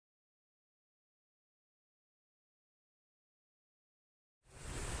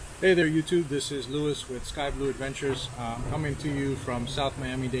Hey there YouTube, this is Lewis with Sky Blue Adventures. Coming to you from South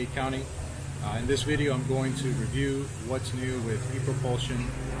Miami-Dade County. In this video I'm going to review what's new with EPropulsion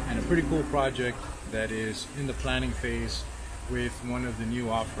and a pretty cool project that is in the planning phase with one of the new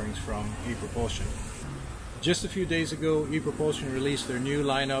offerings from EPropulsion. Just a few days ago, EPropulsion released their new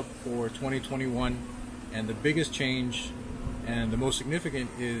lineup for 2021, and the biggest change and the most significant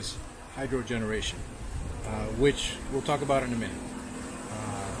is hydro generation, which we'll talk about in a minute.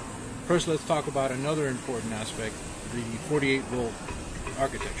 First, let's talk about another important aspect, the 48-volt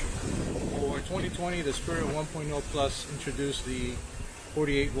architecture. For 2020, the Spirit 1.0 Plus introduced the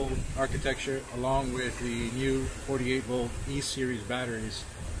 48-volt architecture along with the new 48-volt ESeries batteries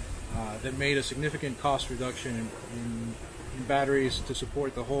that made a significant cost reduction in batteries to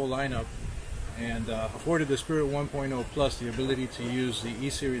support the whole lineup, and afforded the Spirit 1.0 Plus the ability to use the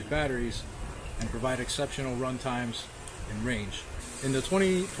ESeries batteries and provide exceptional run times and range. In the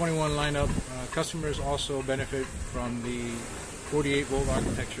 2021 lineup, customers also benefit from the 48-volt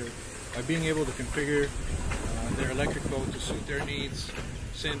architecture by being able to configure their electric boat to suit their needs,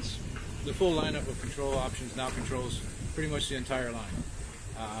 since the full lineup of control options now controls pretty much the entire line.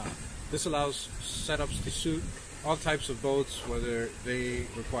 This allows setups to suit all types of boats, whether they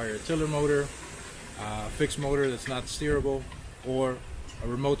require a tiller motor, a fixed motor that's not steerable, or a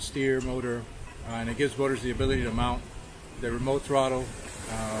remote steer motor, and it gives boaters the ability to mount the remote throttle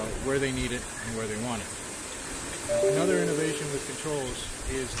where they need it and where they want it. Another innovation with controls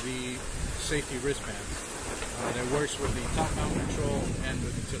is the safety wristband that works with the top mount control and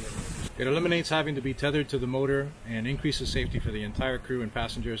with the tiller. It eliminates having to be tethered to the motor and increases safety for the entire crew and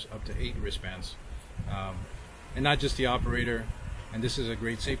passengers up to 8 wristbands, and not just the operator. And this is a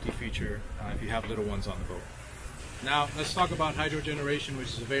great safety feature if you have little ones on the boat. Now let's talk about hydro generation, which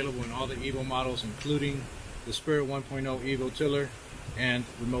is available in all the Evo models, including the Spirit 1.0 Evo tiller and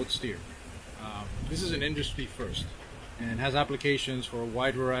remote steer. This is an industry first and has applications for a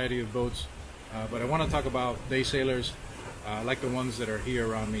wide variety of boats, but I want to talk about day sailors like the ones that are here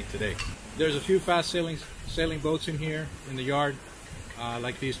around me today. There's a few fast sailing boats in here in the yard,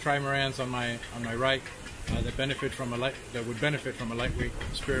 like these trimarans on my right, that would benefit from a lightweight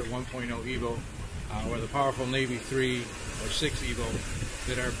Spirit 1.0 Evo, or the powerful Navy 3 or 6 Evo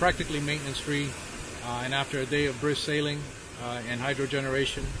that are practically maintenance free. And after a day of brisk sailing and hydro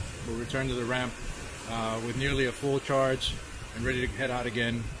generation, we'll return to the ramp with nearly a full charge and ready to head out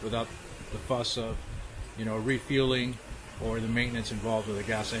again without the fuss of, refueling or the maintenance involved with a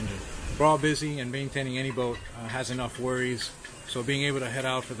gas engine. We're all busy, and maintaining any boat has enough worries, so being able to head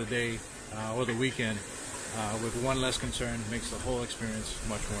out for the day or the weekend with one less concern makes the whole experience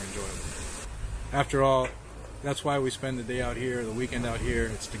much more enjoyable. After all, that's why we spend the day out here, the weekend out here.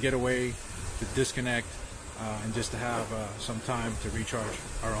 It's to get away, to disconnect, and just to have some time to recharge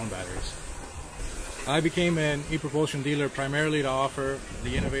our own batteries. I became an EPropulsion dealer primarily to offer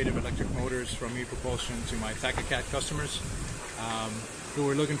the innovative electric motors from EPropulsion to my TACACAT customers who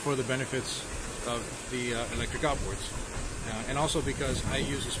were looking for the benefits of the electric outboards, and also because I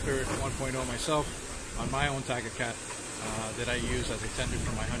use the Spirit 1.0 myself on my own TACACAT that I use as a tender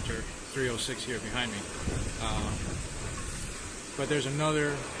for my Hunter 306 here behind me. But there's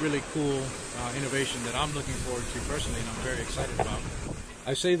another really cool innovation that I'm looking forward to personally, and I'm very excited about.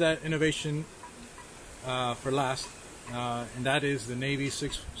 I say that innovation for last, and that is the Navy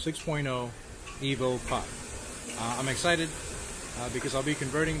 6.0 Evo pod. I'm excited because I'll be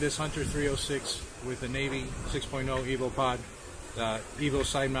converting this Hunter 306 with the Navy 6.0 Evo pod, the Evo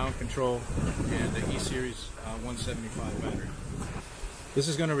side mount control, and the ESeries 175 battery. This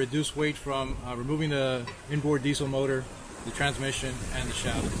is going to reduce weight from removing the inboard diesel motor, the transmission, and the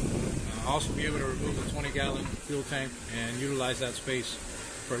shaft. I'll also be able to remove the 20-gallon fuel tank and utilize that space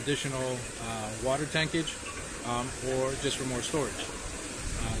for additional water tankage or just for more storage.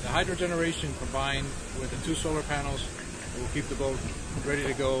 The hydro generation combined with the 2 solar panels will keep the boat ready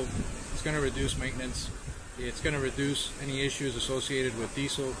to go. It's going to reduce maintenance. It's going to reduce any issues associated with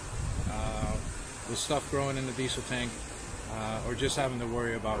diesel, with stuff growing in the diesel tank, or just having to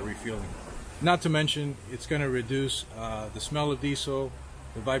worry about refueling. Not to mention, it's going to reduce the smell of diesel,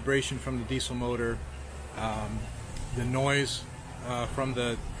 the vibration from the diesel motor, the noise from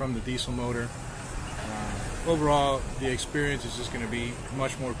the diesel motor. Overall, the experience is just going to be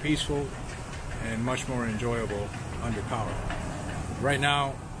much more peaceful and much more enjoyable under power. Right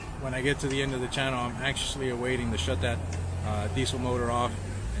now, when I get to the end of the channel, I'm anxiously awaiting to shut that diesel motor off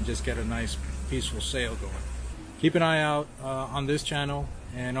and just get a nice peaceful sail going. Keep an eye out on this channel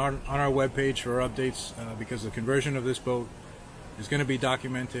and on our webpage for updates, because the conversion of this boat is going to be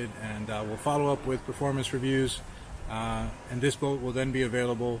documented, and we'll follow up with performance reviews, and this boat will then be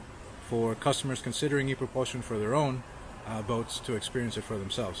available for customers considering EPropulsion for their own boats to experience it for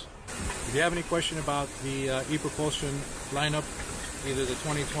themselves. If you have any question about the EPropulsion lineup, either the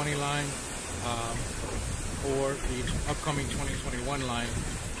 2020 line or the upcoming 2021 line,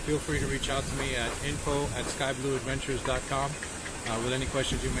 feel free to reach out to me at info@skyblueadventures.com with any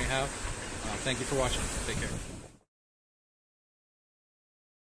questions you may have. Thank you for watching. Take care.